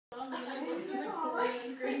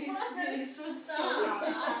face was so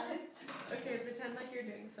sad. Okay, pretend like you're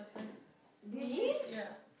doing something. Me?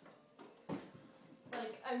 Yeah.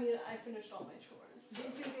 Like, I mean, I finished all my chores.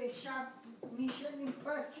 This is a sharp mission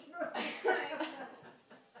impossible.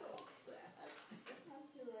 So sad. I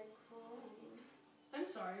feel like crying. I'm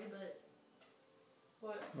sorry, but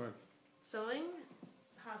what? Sewing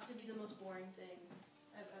has to be the most boring thing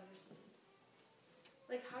I've ever seen.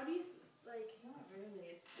 Like, how do you, like... Not really,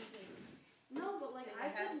 it's pretty... No, but like, I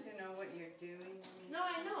have to know what you're doing. No,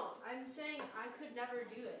 I know. I'm saying I could never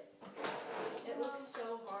do it. It looks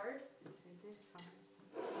so hard. It is hard.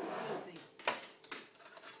 Easy.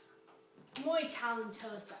 Muy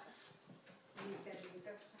talentosas.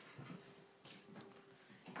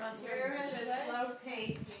 We're at a slow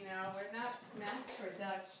pace, you know. We're not mass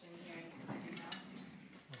production here, you know.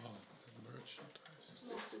 Oh, the merchandise.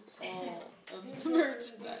 This is all of the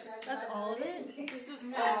merchandise. That's all of it? This is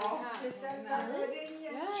all we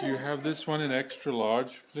have. Do you have this one in extra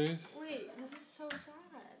large, please? Wait, this is so sad.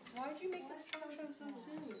 Why'd you make this trunk show so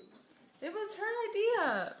soon? It was her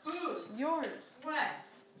idea. Whose? Yours. What?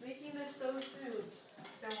 Making this so soon.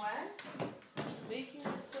 The what? Making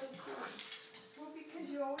this so soon. Well, because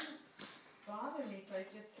you always bother me, so I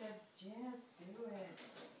just said, just do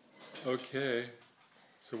it. Okay.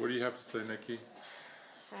 So what do you have to say, Nikki?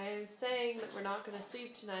 I'm saying that we're not going to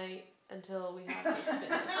sleep tonight until we have this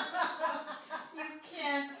finished. You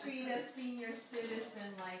can't treat a senior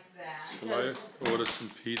citizen like that. Shall I order some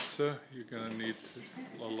pizza? You're going to need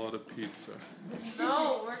a lot of pizza.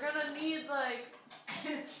 No, we're going to need like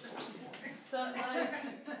some like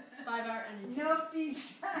 5-hour energy. No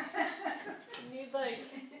pizza. We need like,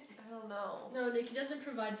 I don't know. No, Nikki doesn't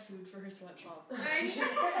provide food for her sweatshop.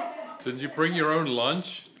 Didn't you bring your own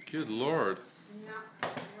lunch? Good Lord. No.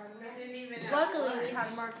 Didn't even have Luckily, lunch. we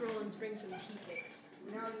had Mark Rowlands bring some tea cakes.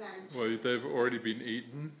 No lunch. Well, they've already been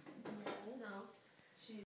eaten.